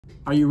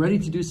Are you ready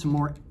to do some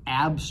more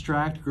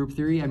abstract group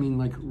theory? I mean,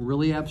 like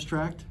really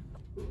abstract?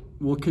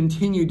 We'll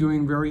continue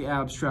doing very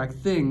abstract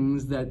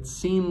things that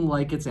seem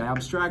like it's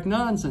abstract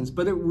nonsense,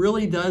 but it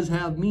really does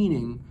have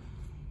meaning.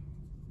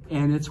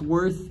 And it's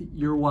worth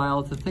your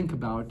while to think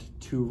about,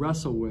 to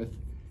wrestle with.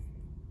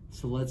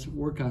 So let's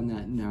work on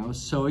that now.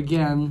 So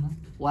again,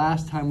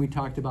 last time we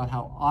talked about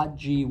how aught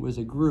G was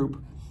a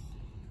group.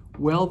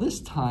 Well, this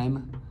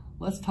time,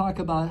 let's talk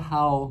about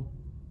how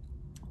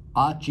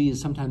aught G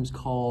is sometimes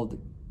called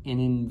an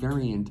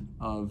invariant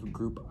of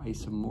group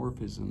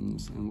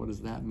isomorphisms. And what does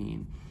that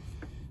mean?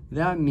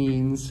 That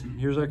means,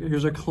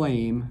 here's a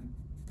claim.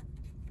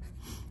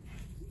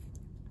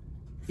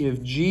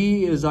 If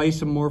G is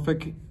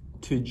isomorphic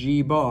to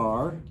G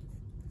bar,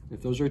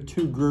 if those are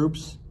two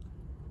groups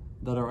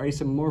that are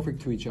isomorphic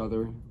to each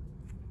other,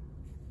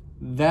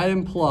 that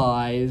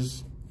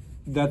implies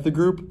that the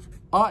group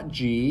aught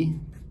G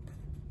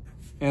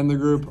and the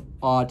group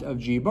aught of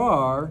G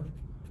bar,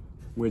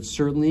 which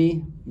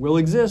certainly will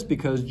exist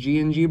because G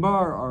and G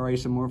bar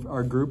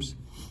are groups.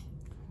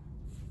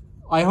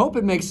 I hope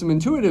it makes some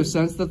intuitive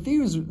sense that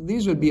these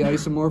would be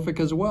isomorphic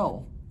as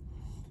well.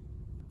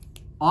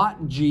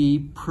 Aught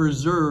G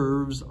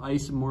preserves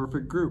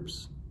isomorphic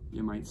groups,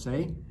 you might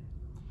say.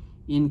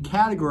 In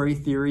category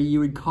theory, you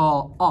would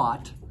call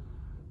aught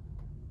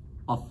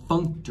a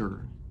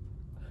functor.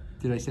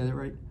 Did I say that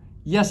right?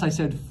 Yes, I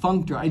said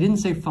functor. I didn't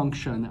say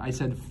function. I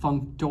said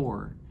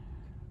functor.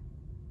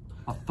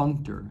 A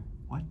functor.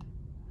 What?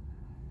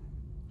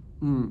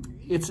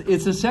 It's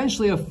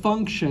essentially a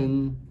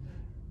function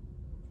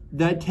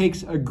that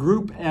takes a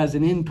group as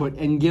an input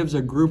and gives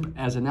a group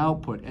as an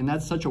output. And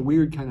that's such a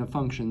weird kind of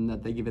function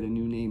that they give it a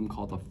new name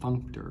called a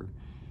functor.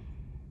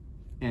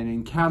 And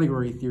in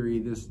category theory,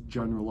 this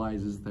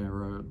generalizes. There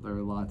are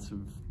lots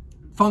of...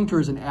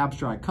 Functor is an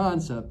abstract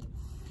concept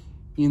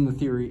in the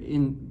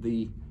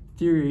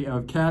theory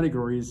of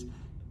categories.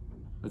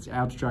 That's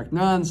abstract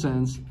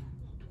nonsense.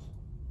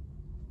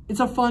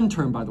 It's a fun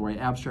term, by the way,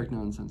 abstract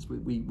nonsense.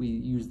 We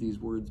use these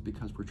words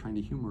because we're trying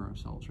to humor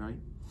ourselves, right?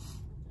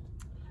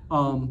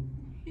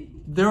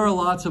 There are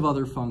lots of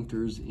other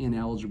functors in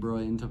algebra,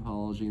 in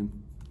topology,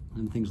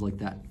 and things like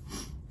that.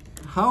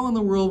 How in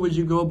the world would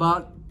you go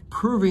about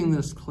proving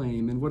this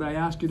claim, and would I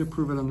ask you to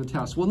prove it on the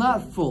test? Well,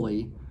 not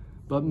fully,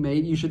 but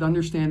maybe you should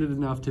understand it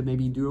enough to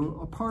maybe do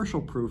a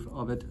partial proof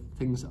of it,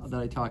 things that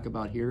I talk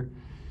about here.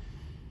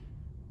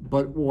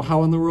 But well,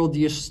 how in the world do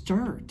you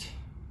start?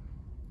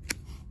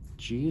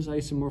 G is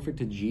isomorphic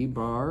to G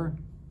bar.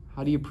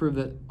 How do you prove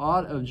that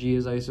aught of G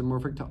is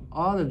isomorphic to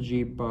aught of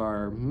G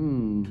bar?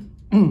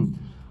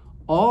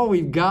 Oh,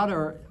 we've got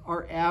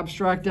our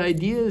abstract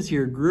ideas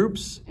here,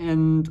 groups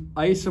and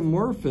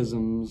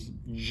isomorphisms.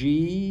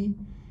 G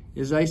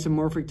is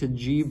isomorphic to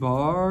G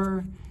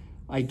bar.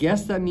 I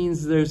guess that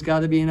means there's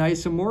got to be an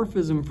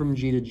isomorphism from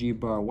G to G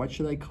bar. What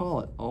should I call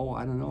it? Oh,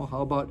 I don't know.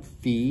 How about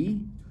phi?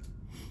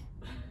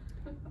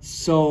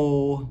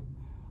 So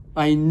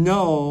I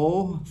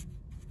know,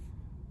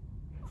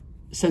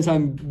 since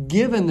I'm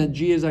given that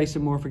G is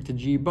isomorphic to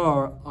G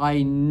bar,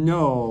 we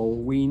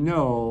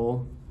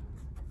know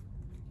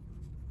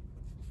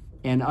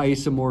an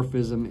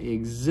isomorphism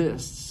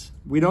exists.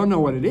 We don't know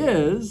what it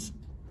is,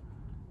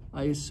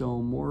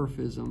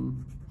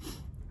 isomorphism,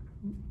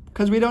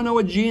 because we don't know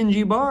what G and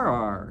G bar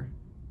are.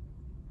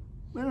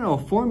 We don't know a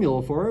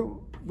formula for it.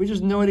 We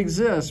just know it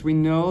exists. We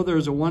know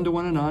there's a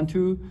one-to-one and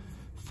onto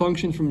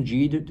function from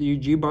G to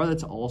G bar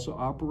that's also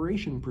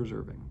operation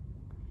preserving.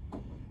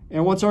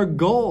 And what's our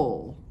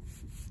goal?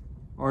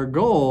 Our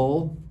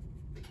goal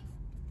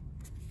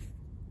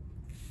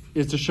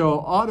is to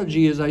show aught of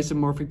G is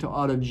isomorphic to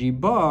aught of G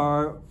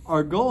bar.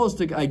 Our goal is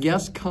to, I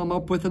guess, come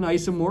up with an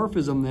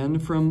isomorphism then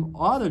from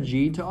aught of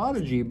G to aught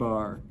of G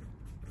bar.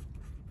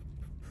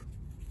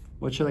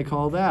 What should I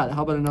call that?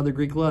 How about another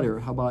Greek letter?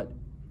 How about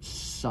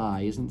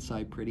psi? Isn't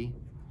psi pretty?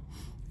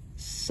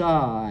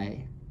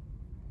 Psi.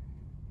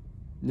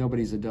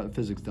 Nobody's a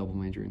physics double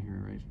major in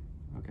here, right?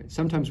 Okay.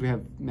 Sometimes we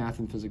have math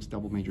and physics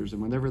double majors,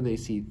 and whenever they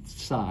see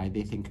psi,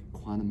 they think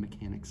quantum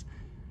mechanics.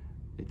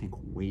 They think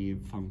wave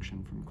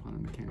function from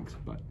quantum mechanics,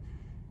 but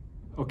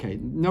okay,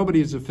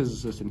 nobody is a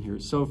physicist in here.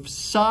 So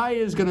psi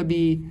is going to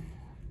be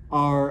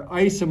our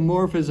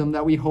isomorphism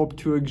that we hope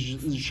to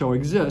show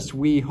exists.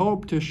 We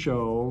hope to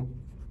show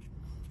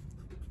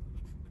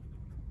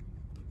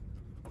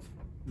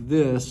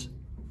this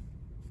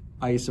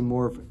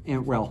isomorph,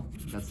 and well,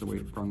 that's the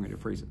wrong way to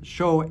phrase it.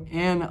 Show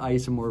an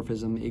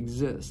isomorphism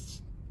exists.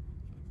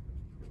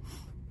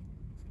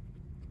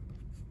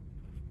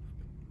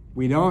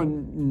 We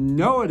don't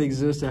know it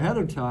exists ahead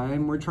of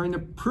time. We're trying to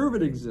prove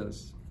it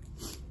exists.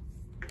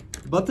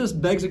 But this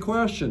begs a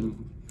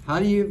question. How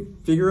do you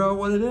figure out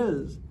what it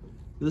is?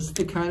 This is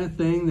the kind of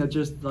thing that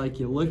just like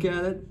you look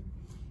at it,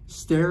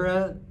 stare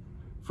at it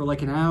for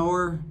like an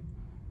hour,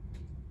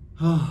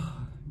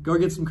 go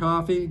get some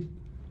coffee,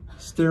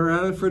 stare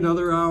at it for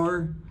another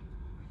hour.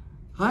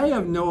 I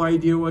have no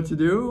idea what to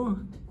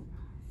do.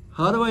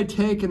 How do I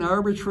take an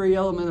arbitrary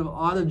element of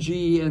aught of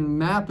G and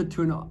map it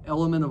to an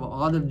element of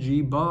aught of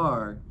G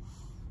bar?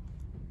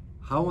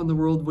 How in the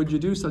world would you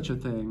do such a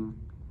thing?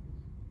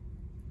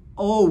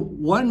 Oh,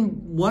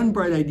 one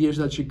bright idea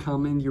that should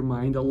come into your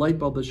mind, a light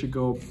bulb that should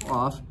go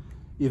off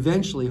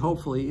eventually,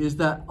 hopefully, is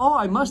that, oh,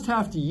 I must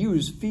have to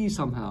use phi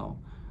somehow.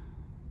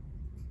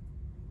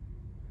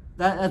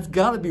 That's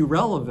got to be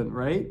relevant,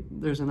 right?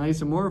 There's an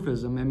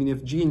isomorphism. I mean,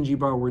 if G and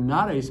Gbar were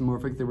not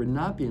isomorphic, there would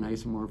not be an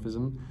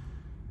isomorphism.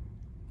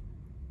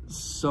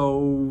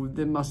 So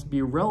it must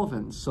be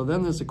relevant. So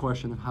then there's a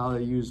question of how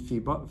to use phi,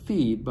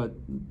 but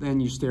then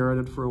you stare at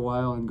it for a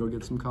while and go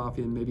get some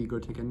coffee and maybe go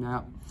take a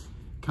nap.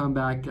 Come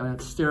back,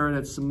 stare at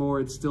it some more,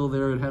 it's still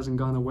there, it hasn't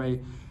gone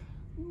away.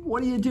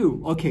 What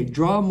do? Okay,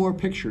 draw more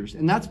pictures.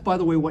 And that's, by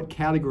the way, what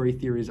category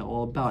theory is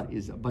all about,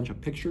 is a bunch of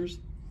pictures.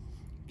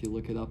 If you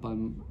look it up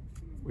on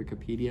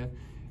Wikipedia,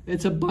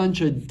 it's a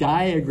bunch of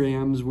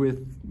diagrams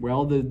with,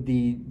 well,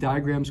 the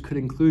diagrams could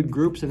include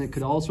groups, and it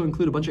could also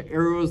include a bunch of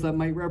arrows that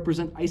might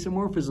represent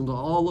isomorphisms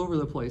all over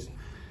the place.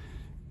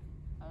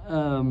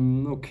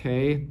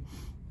 Okay,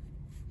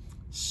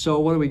 so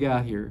what do we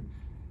got here?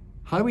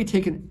 How do we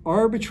take an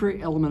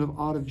arbitrary element of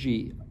out of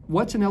G?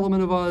 What's an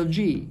element of out of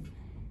G?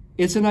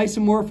 It's an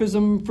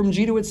isomorphism from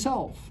G to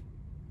itself.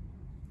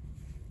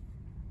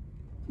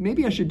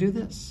 Maybe I should do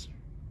this.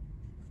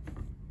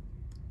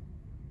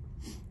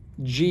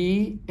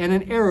 G and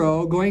an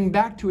arrow going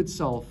back to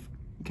itself.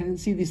 You can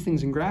see these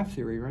things in graph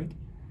theory, right?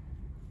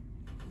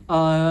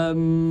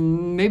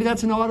 Maybe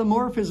that's an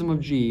automorphism of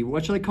G.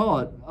 What should I call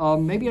it?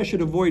 Maybe I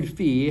should avoid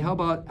phi. How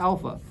about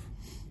alpha?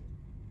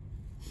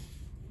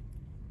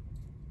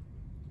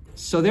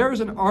 So there's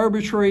an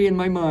arbitrary, in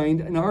my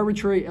mind, an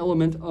arbitrary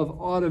element of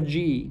out of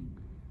G.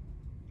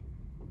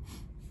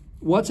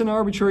 What's an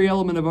arbitrary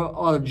element of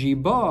out of G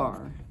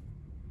bar?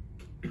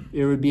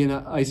 It would be an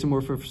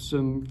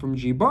isomorphism from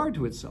G bar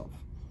to itself.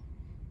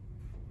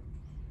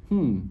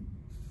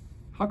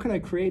 How could I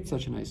create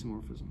such an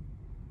isomorphism?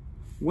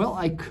 Well,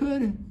 I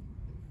could,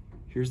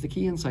 here's the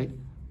key insight.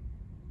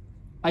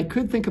 I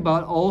could think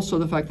about also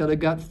the fact that I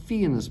got phi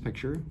in this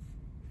picture.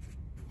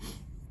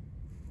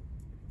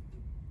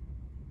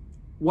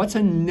 What's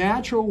a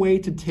natural way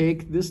to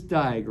take this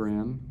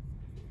diagram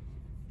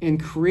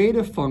and create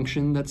a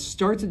function that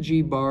starts at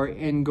G bar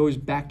and goes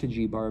back to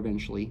G bar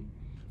eventually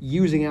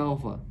using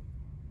alpha?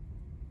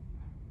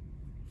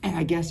 And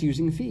I guess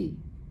using phi.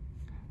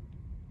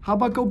 How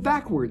about go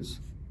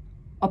backwards?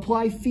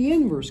 Apply phi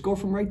inverse, go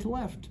from right to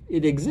left.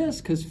 It exists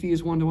because phi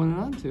is 1 to 1 and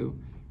onto.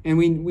 And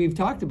we've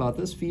talked about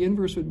this. Phi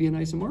inverse would be an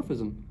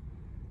isomorphism.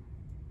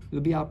 It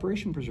would be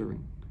operation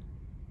preserving.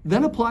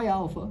 Then apply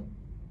alpha.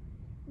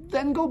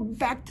 Then go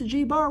back to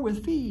G bar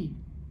with phi.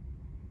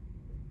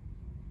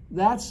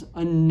 That's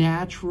a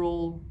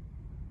natural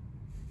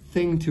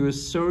thing to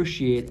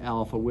associate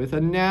alpha with,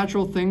 a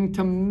natural thing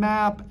to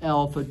map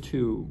alpha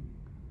to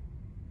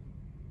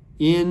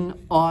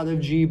in out of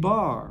G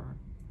bar.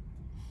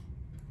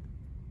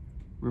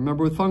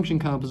 Remember with function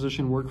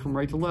composition, work from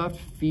right to left.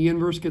 Phi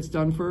inverse gets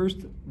done first,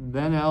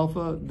 then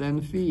alpha,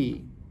 then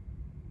phi.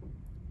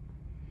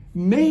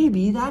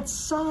 Maybe that's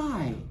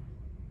psi.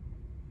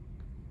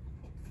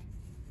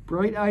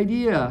 Bright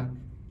idea.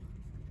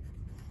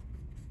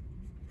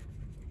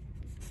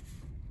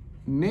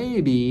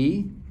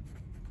 Maybe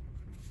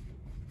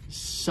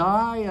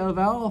psi of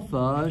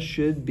alpha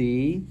should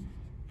be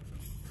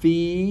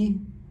phi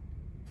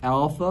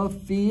alpha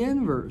phi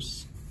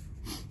inverse.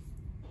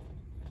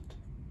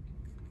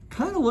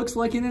 Kind of looks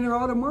like an inner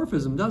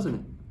automorphism, doesn't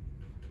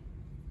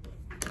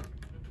it?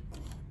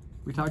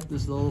 We talked,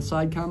 this little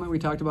side comment, we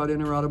talked about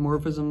inner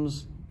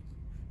automorphisms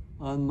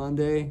on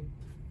Monday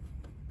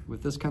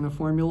with this kind of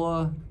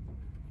formula.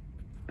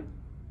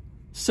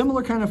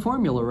 Similar kind of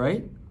formula,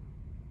 right?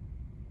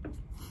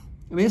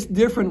 I mean, it's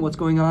different what's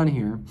going on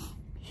here.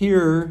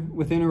 Here,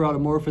 with inner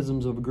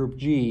automorphisms of group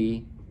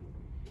G,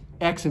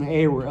 X and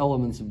A were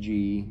elements of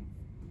G,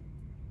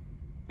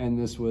 and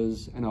this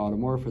was an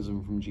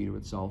automorphism from G to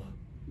itself,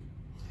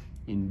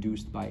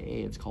 induced by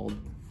A, it's called.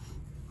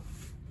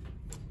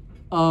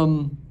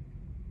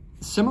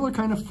 Similar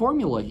kind of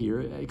formula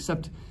here,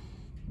 except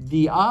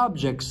the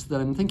objects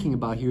that I'm thinking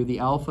about here, the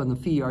alpha and the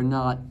phi, are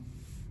not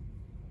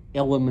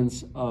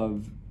elements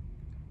of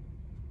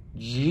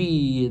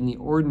G in the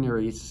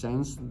ordinary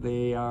sense.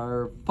 They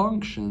are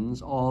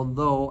functions,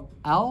 although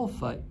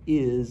alpha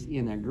is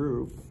in a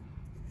group.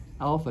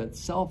 Alpha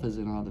itself is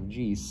in out of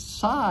G.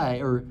 Psi,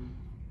 or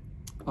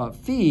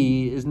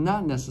phi, is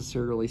not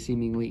necessarily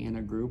seemingly in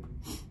a group.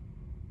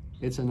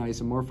 It's an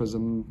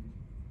isomorphism.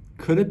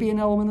 Could it be an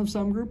element of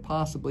some group?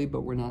 Possibly,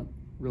 but we're not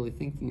really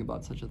thinking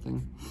about such a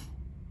thing.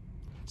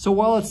 So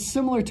while it's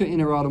similar to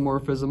inner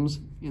automorphisms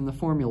in the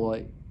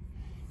formula,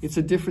 it's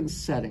a different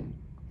setting.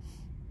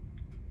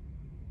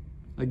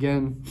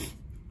 Again,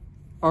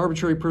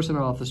 arbitrary person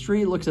off the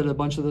street looks at a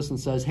bunch of this and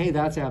says, hey,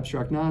 that's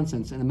abstract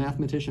nonsense. And a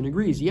mathematician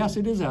agrees, yes,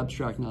 it is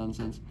abstract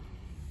nonsense.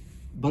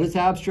 But it's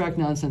abstract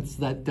nonsense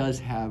that does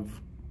have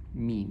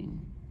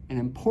meaning, an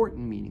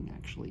important meaning,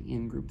 actually,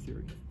 in group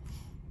theory.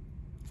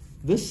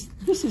 This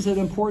is an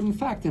important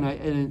fact,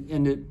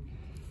 and it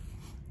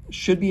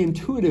should be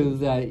intuitive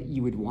that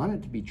you would want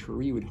it to be true.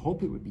 You would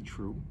hope it would be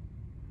true.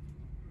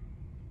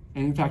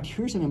 And in fact,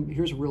 here's a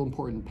real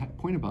important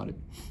point about it.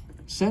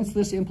 Since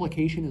this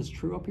implication is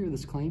true up here,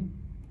 this claim,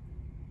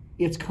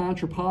 its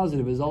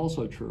contrapositive is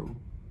also true,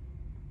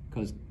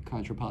 because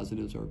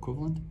contrapositives are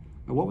equivalent.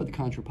 And what would the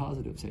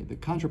contrapositive say? The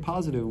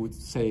contrapositive would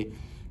say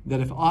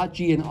that if aught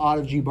G and aught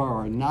of G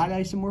bar are not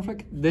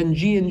isomorphic, then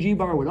G and G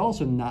bar would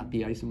also not be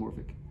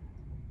isomorphic.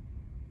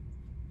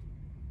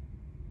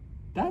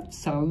 That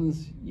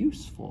sounds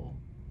useful.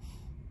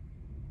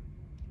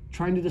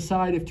 Trying to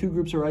decide if two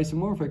groups are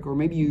isomorphic, or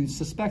maybe you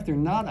suspect they're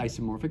not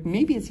isomorphic,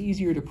 maybe it's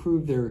easier to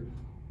prove their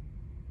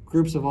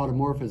groups of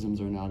automorphisms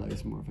are not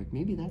isomorphic.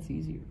 Maybe that's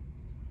easier.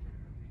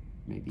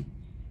 Maybe.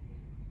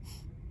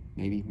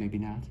 Maybe, maybe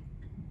not.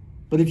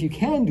 But if you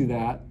can do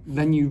that,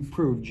 then you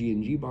prove G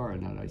and G bar are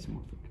not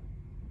isomorphic.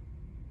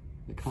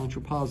 The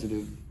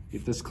contrapositive,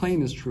 if this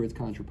claim is true, its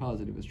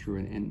contrapositive is true,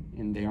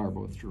 and they are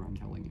both true, I'm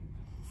telling you.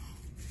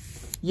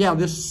 Yeah,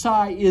 this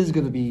psi is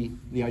going to be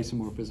the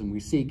isomorphism we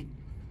seek.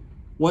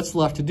 What's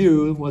left to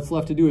do? What's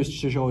left to do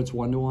is to show it's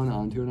one-to-one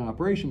onto an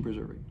operation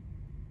preserving.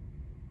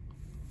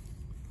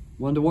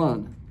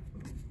 One-to-one.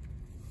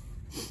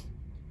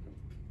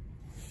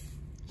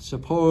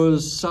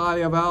 Suppose psi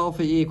of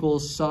alpha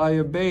equals psi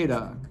of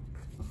beta,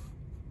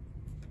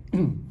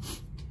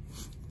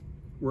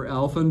 where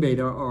alpha and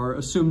beta are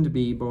assumed to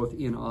be both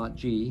in aught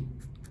G.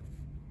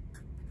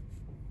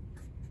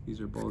 These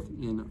are both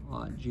in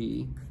aught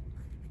G.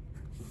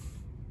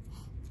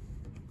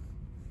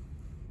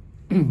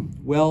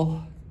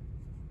 Well,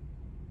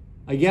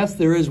 I guess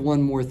there is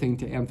one more thing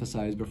to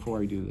emphasize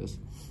before I do this.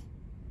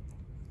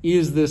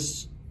 Is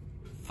this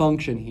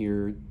function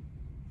here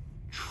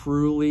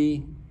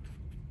truly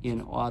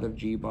in aught of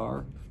G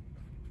bar?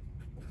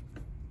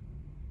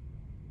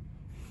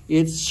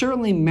 It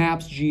certainly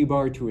maps G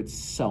bar to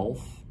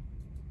itself.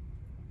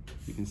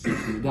 You can see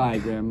from the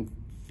diagram,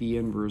 phi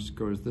inverse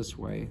goes this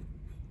way.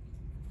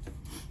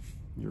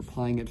 You're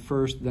applying it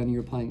first, then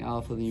you're applying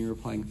alpha, then you're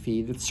applying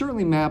phi. It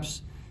certainly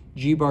maps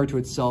G bar to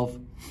itself.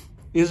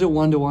 Is it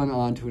one-to-one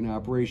onto an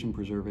operation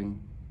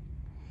preserving?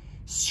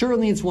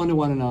 Certainly it's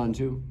one-to-one and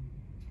onto,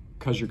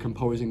 because you're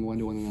composing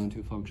one-to-one and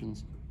onto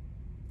functions.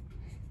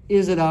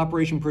 Is it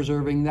operation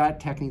preserving? That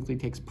technically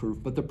takes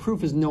proof, but the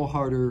proof is no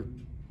harder,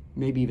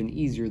 maybe even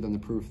easier than the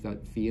proof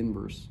that phi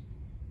inverse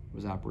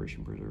was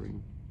operation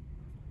preserving.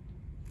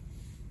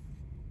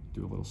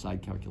 Do a little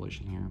side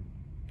calculation here.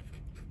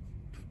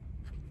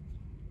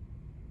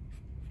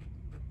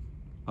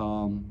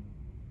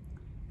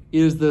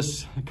 Is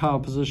this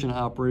composition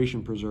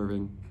operation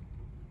preserving?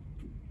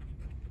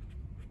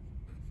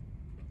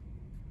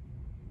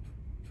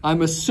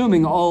 I'm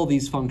assuming all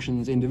these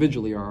functions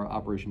individually are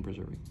operation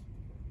preserving.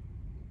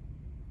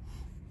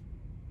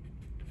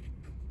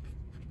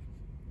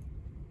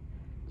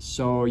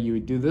 So you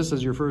would do this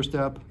as your first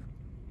step.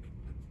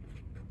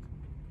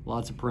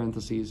 Lots of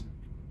parentheses.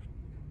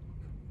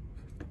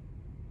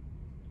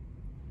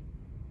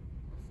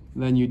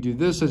 Then you do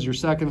this as your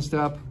second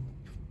step.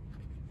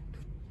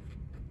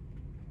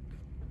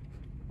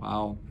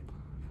 Wow,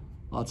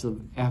 lots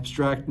of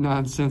abstract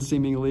nonsense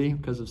seemingly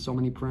because of so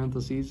many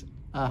parentheses.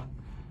 Am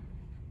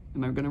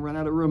I going to run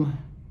out of room?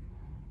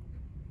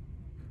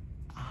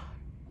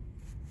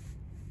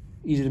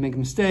 Easy to make a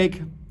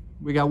mistake.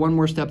 We got one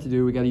more step to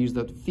do. We got to use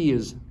that phi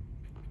as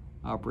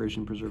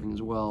operation preserving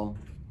as well.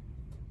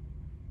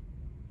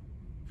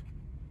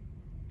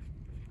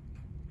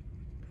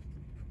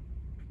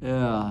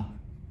 Yeah.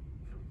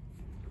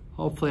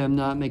 Hopefully I'm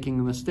not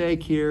making a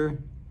mistake here.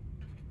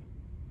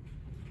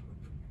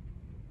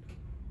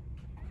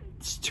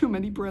 It's too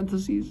many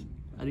parentheses.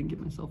 I didn't give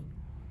myself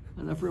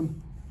enough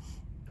room.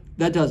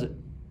 That does it.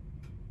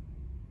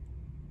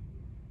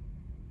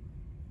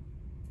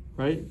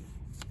 Right?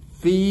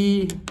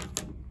 Phi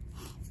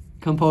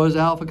compose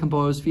alpha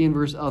compose phi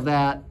inverse of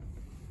that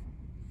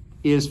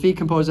is phi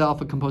compose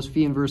alpha compose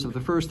phi inverse of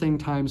the first thing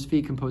times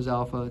phi compose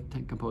alpha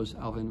compose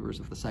alpha inverse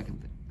of the second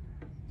thing.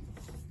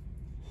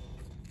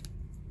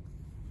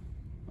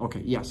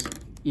 Okay, yes,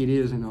 it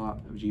is in aught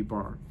of G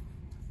bar.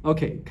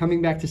 Okay,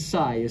 coming back to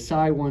psi, is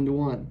psi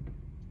one-to-one?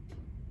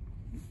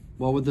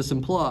 What would this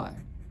imply?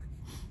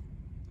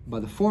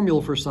 By the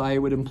formula for psi, it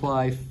would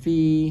imply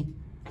phi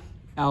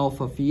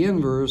alpha phi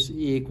inverse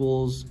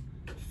equals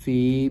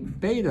phi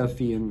beta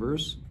phi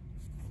inverse.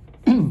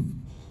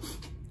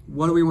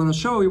 What do we want to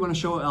show? We want to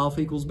show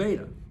alpha equals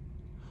beta.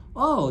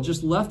 Oh,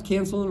 just left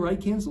cancel and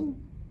right cancel?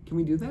 Can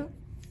we do that?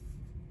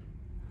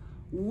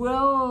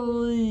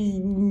 Well,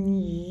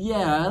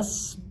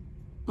 yes.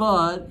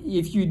 But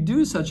if you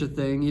do such a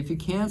thing, if you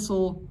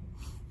cancel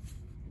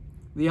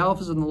the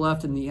alphas on the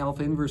left and the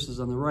alpha inverses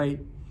on the right,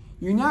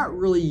 you're not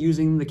really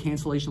using the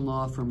cancellation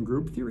law from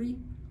group theory,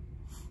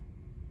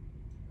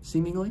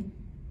 seemingly,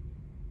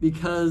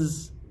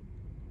 because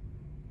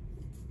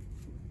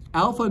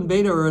alpha and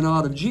beta are in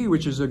aught of G,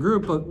 which is a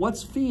group, but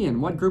what's phi in?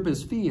 What group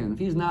is phi in?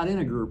 Phi's not in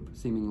a group,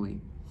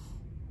 seemingly.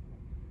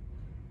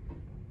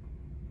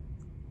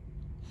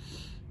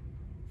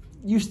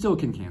 You still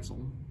can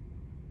cancel,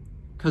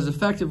 because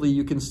effectively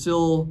you can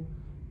still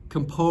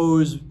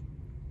compose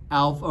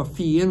alpha or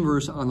phi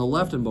inverse on the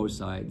left on both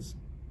sides.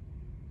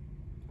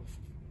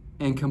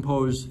 and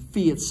compose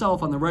phi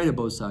itself on the right of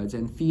both sides,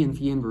 and phi and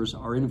phi inverse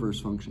are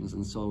inverse functions,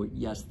 and so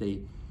yes,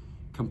 they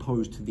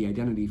compose to the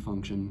identity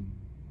function.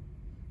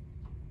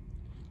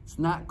 It's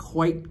not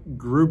quite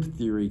group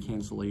theory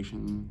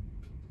cancellation,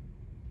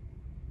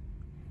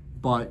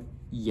 but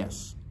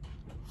yes,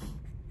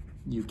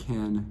 you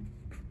can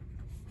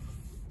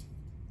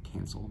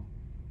cancel.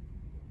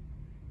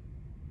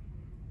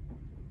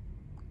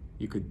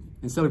 You could,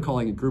 instead of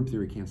calling it group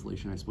theory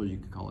cancellation, I suppose you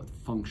could call it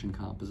function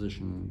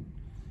composition,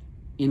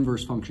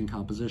 inverse function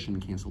composition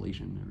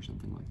cancellation or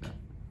something like that.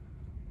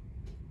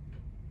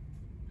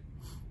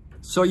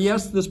 So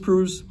yes, this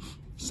proves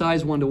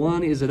size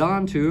 1-to-1. Is it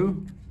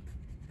onto?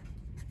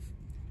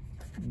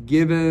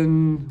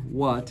 Given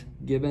what?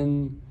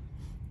 Given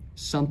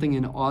something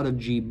in aught of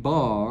G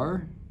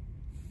bar,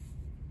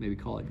 maybe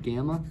call it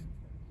gamma.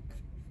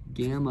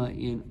 Gamma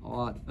in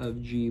aught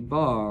of G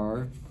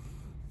bar,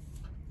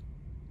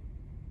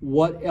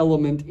 what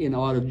element in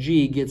aught of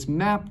G gets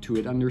mapped to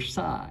it under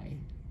psi?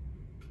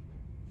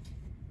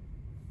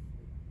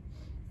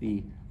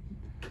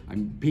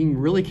 I'm being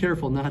really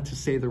careful not to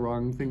say the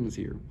wrong things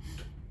here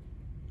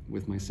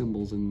with my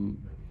symbols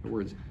and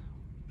words.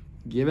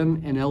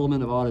 Given an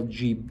element of aught of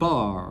G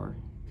bar,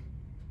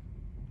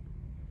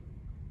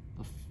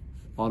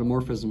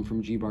 automorphism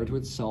from G bar to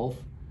itself,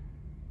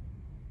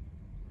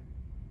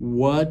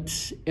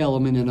 what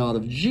element in aught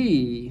of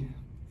G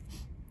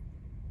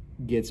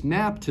gets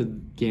mapped to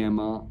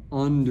gamma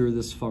under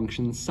this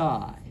function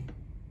psi?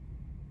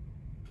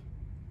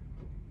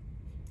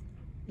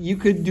 You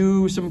could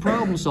do some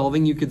problem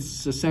solving. You could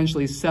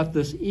essentially set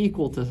this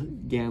equal to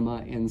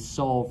gamma and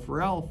solve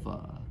for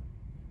alpha.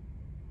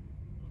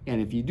 And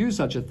if you do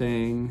such a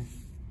thing,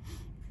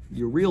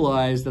 you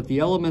realize that the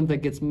element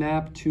that gets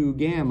mapped to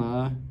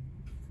gamma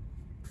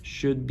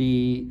should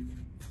be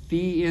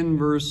phi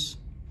inverse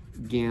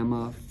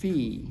gamma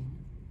phi.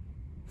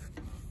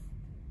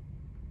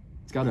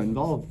 It's got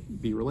to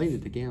be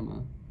related to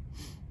gamma.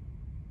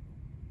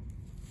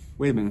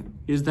 Wait a minute,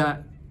 is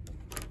that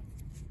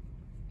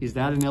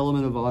an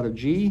element of aught of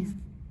G?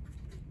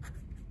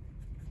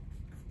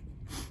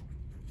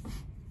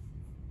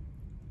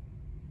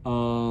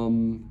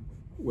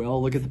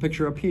 Well, look at the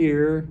picture up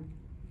here.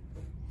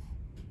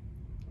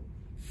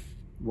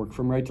 Work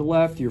from right to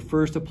left. You're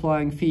first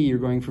applying phi. You're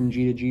going from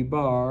G to G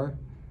bar.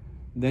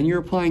 Then you're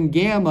applying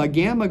gamma.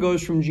 Gamma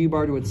goes from G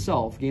bar to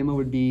itself. Gamma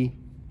would be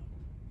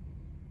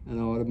an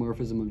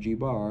automorphism of G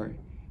bar.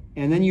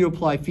 And then you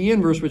apply phi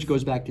inverse, which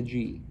goes back to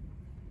G.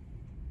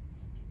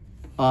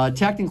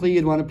 Technically,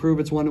 you'd want to prove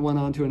it's 1-to-1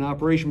 onto an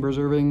operation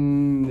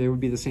preserving. There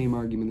would be the same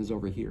argument as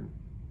over here.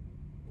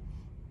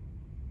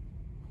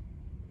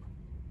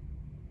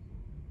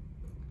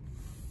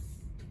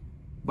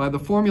 By the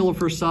formula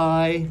for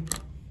psi,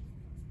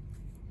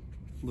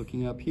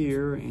 looking up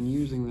here and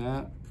using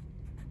that,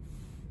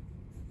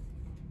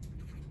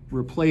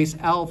 replace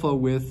alpha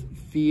with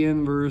phi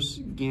inverse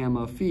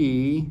gamma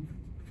phi.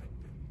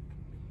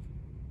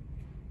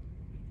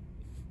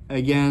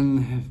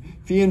 Again,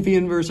 phi and phi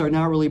inverse are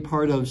not really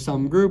part of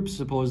some groups,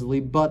 supposedly,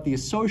 but the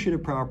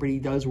associative property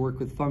does work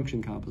with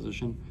function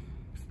composition.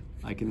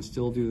 I can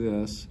still do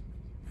this.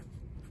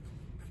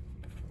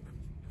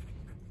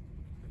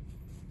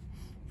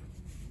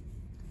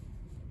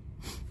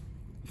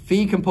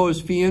 Phi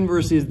composed phi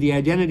inverse is the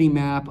identity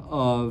map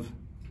of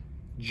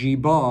G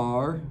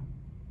bar.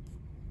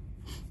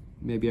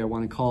 Maybe I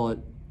want to call it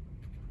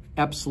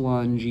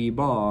epsilon G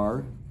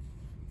bar.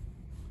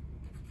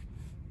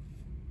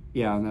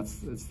 Yeah, and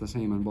it's the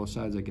same on both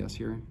sides, I guess,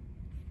 here.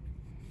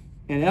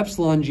 And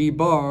epsilon G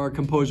bar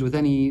composed with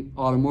any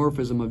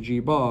automorphism of G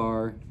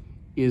bar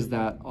is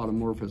that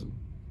automorphism.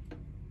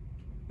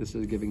 This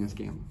is giving us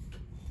gamma.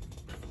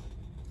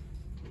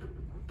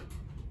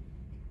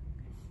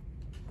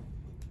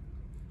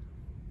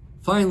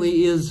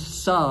 Finally, is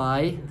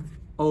psi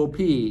OP,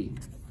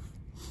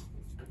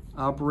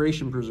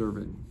 operation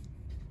preserving.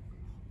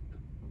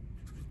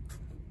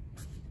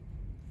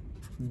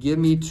 Give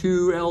me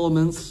two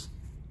elements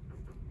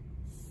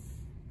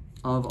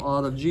of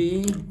aught of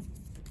G.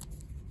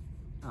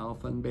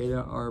 Alpha and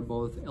beta are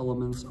both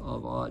elements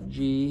of aught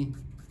G.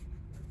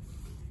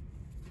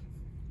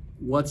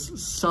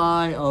 What's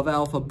psi of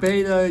alpha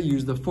beta?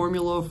 Use the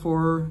formula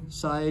for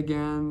psi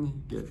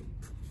again. Get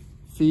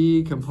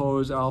phi,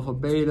 compose alpha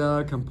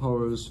beta,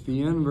 compose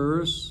phi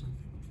inverse.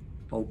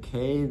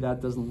 Okay,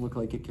 that doesn't look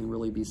like it can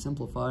really be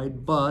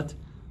simplified, but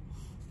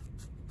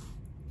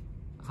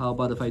how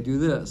about if I do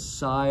this?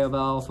 Psi of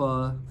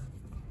alpha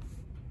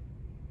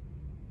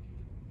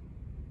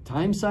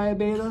times psi of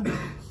beta?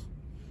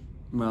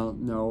 Well,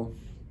 no.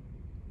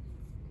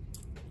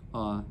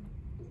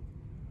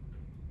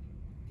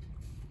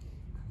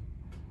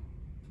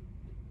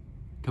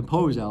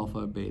 Compose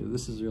alpha beta.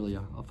 This is really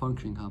a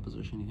function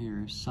composition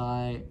here.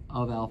 Psi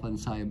of alpha and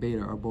psi of beta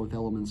are both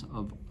elements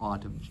of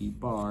aught of G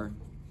bar.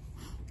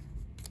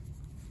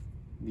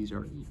 These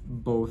are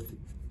both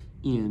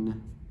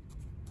in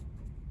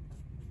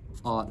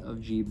aught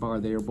of G bar.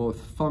 They are both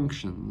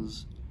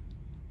functions.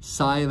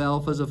 Psi of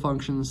alpha is a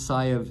function.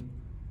 Psi of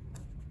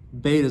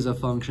beta is a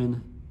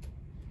function.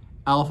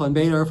 Alpha and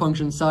beta are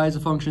functions, psi is a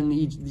function.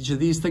 Each of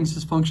these things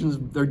is functions.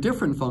 They're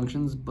different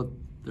functions, but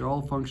they're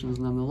all functions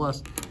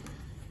nonetheless.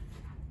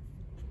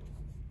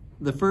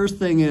 The first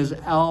thing is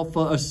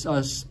alpha,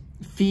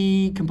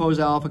 phi compose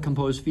alpha,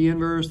 compose phi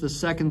inverse. The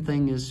second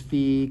thing is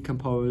phi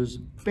compose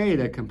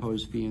beta,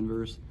 compose phi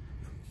inverse.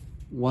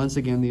 Once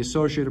again, the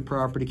associative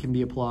property can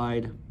be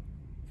applied.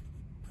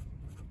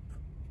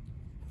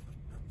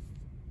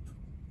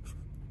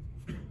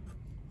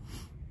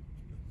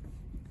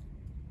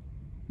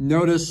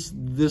 Notice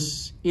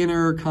this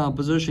inner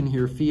composition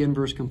here, phi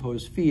inverse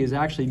compose phi, is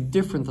actually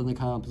different than the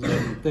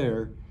composition right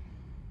there.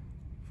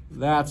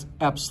 That's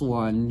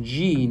epsilon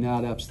g,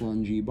 not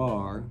epsilon g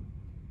bar.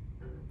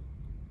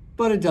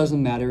 But it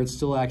doesn't matter, it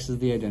still acts as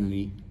the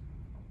identity.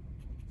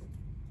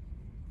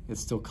 It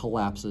still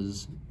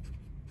collapses,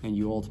 and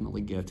you ultimately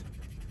get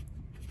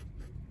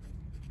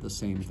the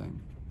same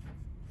thing.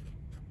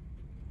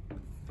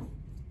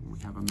 We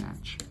have a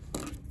match.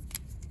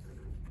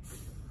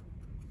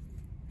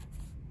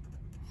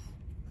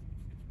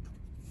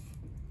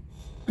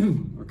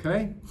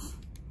 Okay?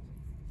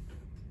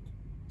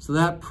 So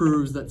that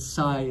proves that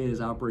psi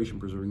is operation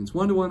preserving. It's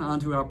one-to-one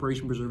onto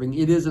operation preserving.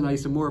 It is an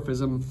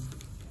isomorphism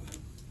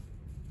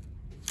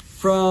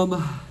from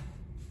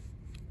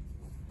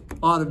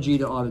aught of G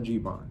to aught of G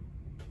bar,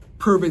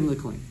 proving the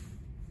claim.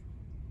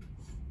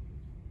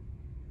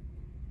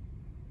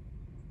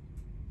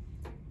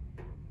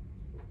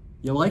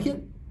 You like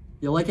it?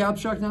 You like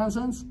abstract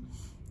nonsense?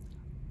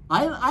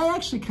 I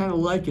actually kind of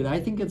like it. I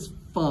think it's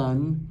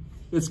fun.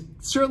 It's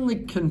certainly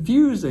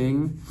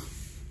confusing,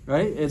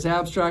 right? It's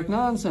abstract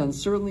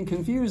nonsense, certainly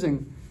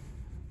confusing.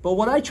 But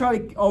what I try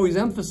to always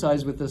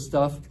emphasize with this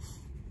stuff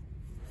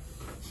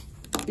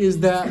is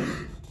that,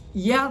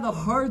 yeah, the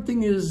hard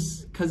thing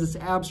is because it's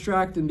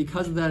abstract, and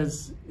because of that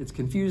it's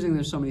confusing,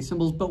 there's so many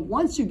symbols, but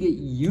once you get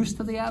used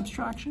to the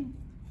abstraction,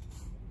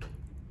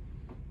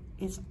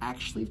 it's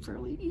actually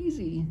fairly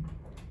easy.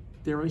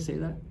 Dare I say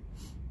that?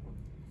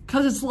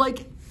 Because it's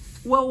like,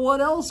 well, what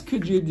else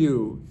could you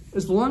do?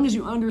 As long as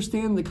you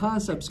understand the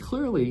concepts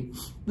clearly,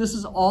 this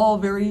is all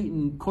very,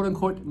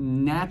 quote-unquote,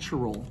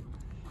 natural.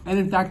 And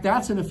in fact,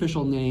 that's an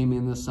official name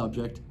in the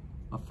subject,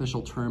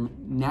 official term,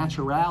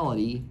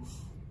 naturality.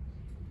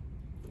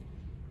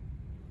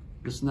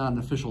 This is not an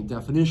official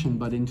definition,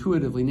 but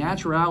intuitively,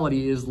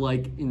 naturality is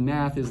like, in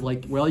math, is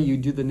like, well, you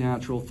do the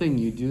natural thing.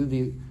 You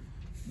do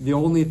the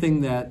only thing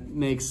that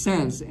makes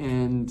sense,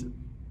 and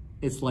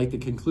it's like the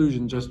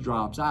conclusion just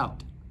drops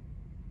out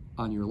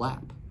on your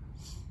lap.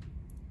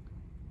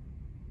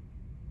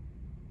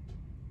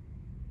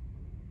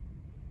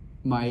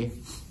 I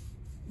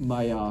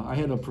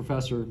had a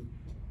professor,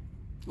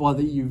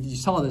 well, you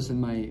saw this in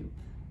my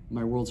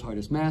World's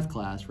Hardest Math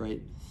class,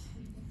 right?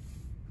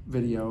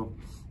 Video,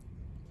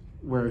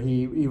 where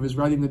he was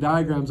writing the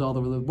diagrams all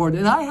over the board,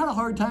 and I had a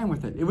hard time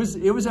with it. It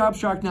was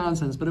abstract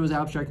nonsense, but it was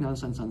abstract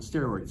nonsense on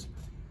steroids.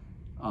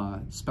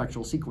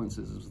 Spectral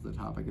sequences was the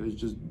topic. It was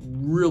just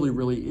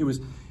really,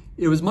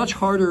 it was much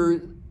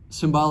harder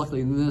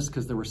symbolically than this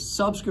because there were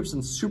subscripts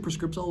and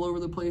superscripts all over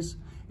the place,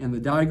 and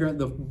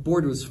the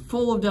board was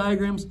full of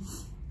diagrams.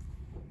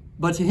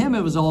 But to him,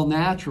 it was all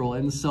natural,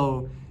 and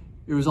so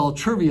it was all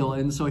trivial,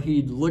 and so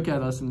he'd look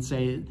at us and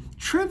say,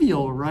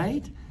 "Trivial,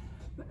 right?"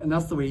 And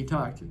that's the way he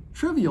talked.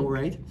 Trivial,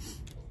 right?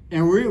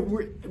 And we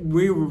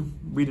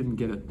didn't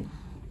get it.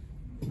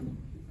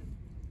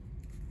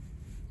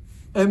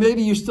 And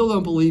maybe you still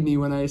don't believe me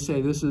when I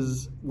say this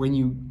is when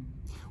you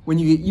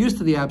get used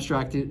to the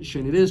abstraction,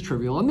 it is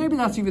trivial. And maybe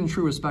that's even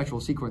true with spectral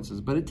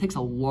sequences, but it takes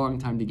a long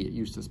time to get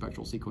used to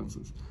spectral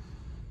sequences.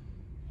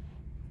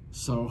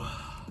 So,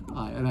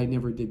 and I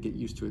never did get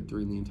used to it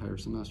during the entire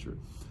semester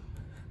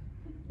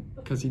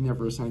because he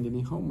never assigned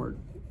any homework,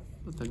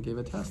 but then gave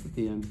a test at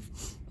the end.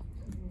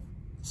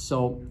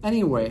 So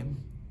anyway,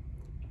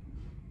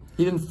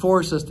 he didn't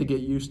force us to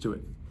get used to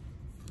it.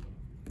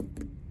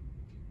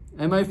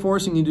 Am I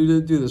forcing you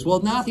to do this?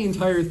 Well, not the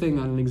entire thing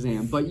on an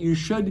exam, but you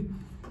should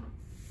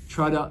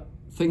try to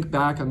think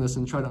back on this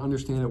and try to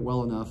understand it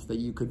well enough that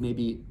you could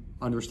maybe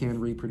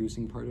understand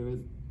reproducing part of it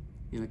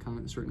in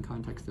a certain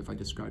context. If I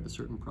described a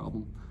certain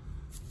problem,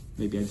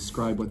 maybe I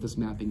describe what this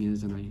mapping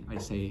is and I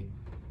say,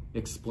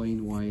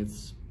 explain why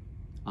it's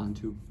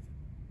onto.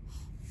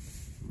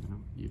 You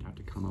know, you'd have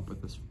to come up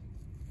with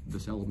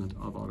this element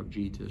of out of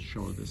G to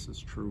show this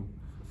is true.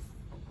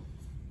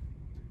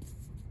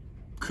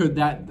 Could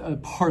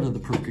that part of the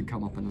proof could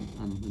come up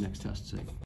on the next test, say.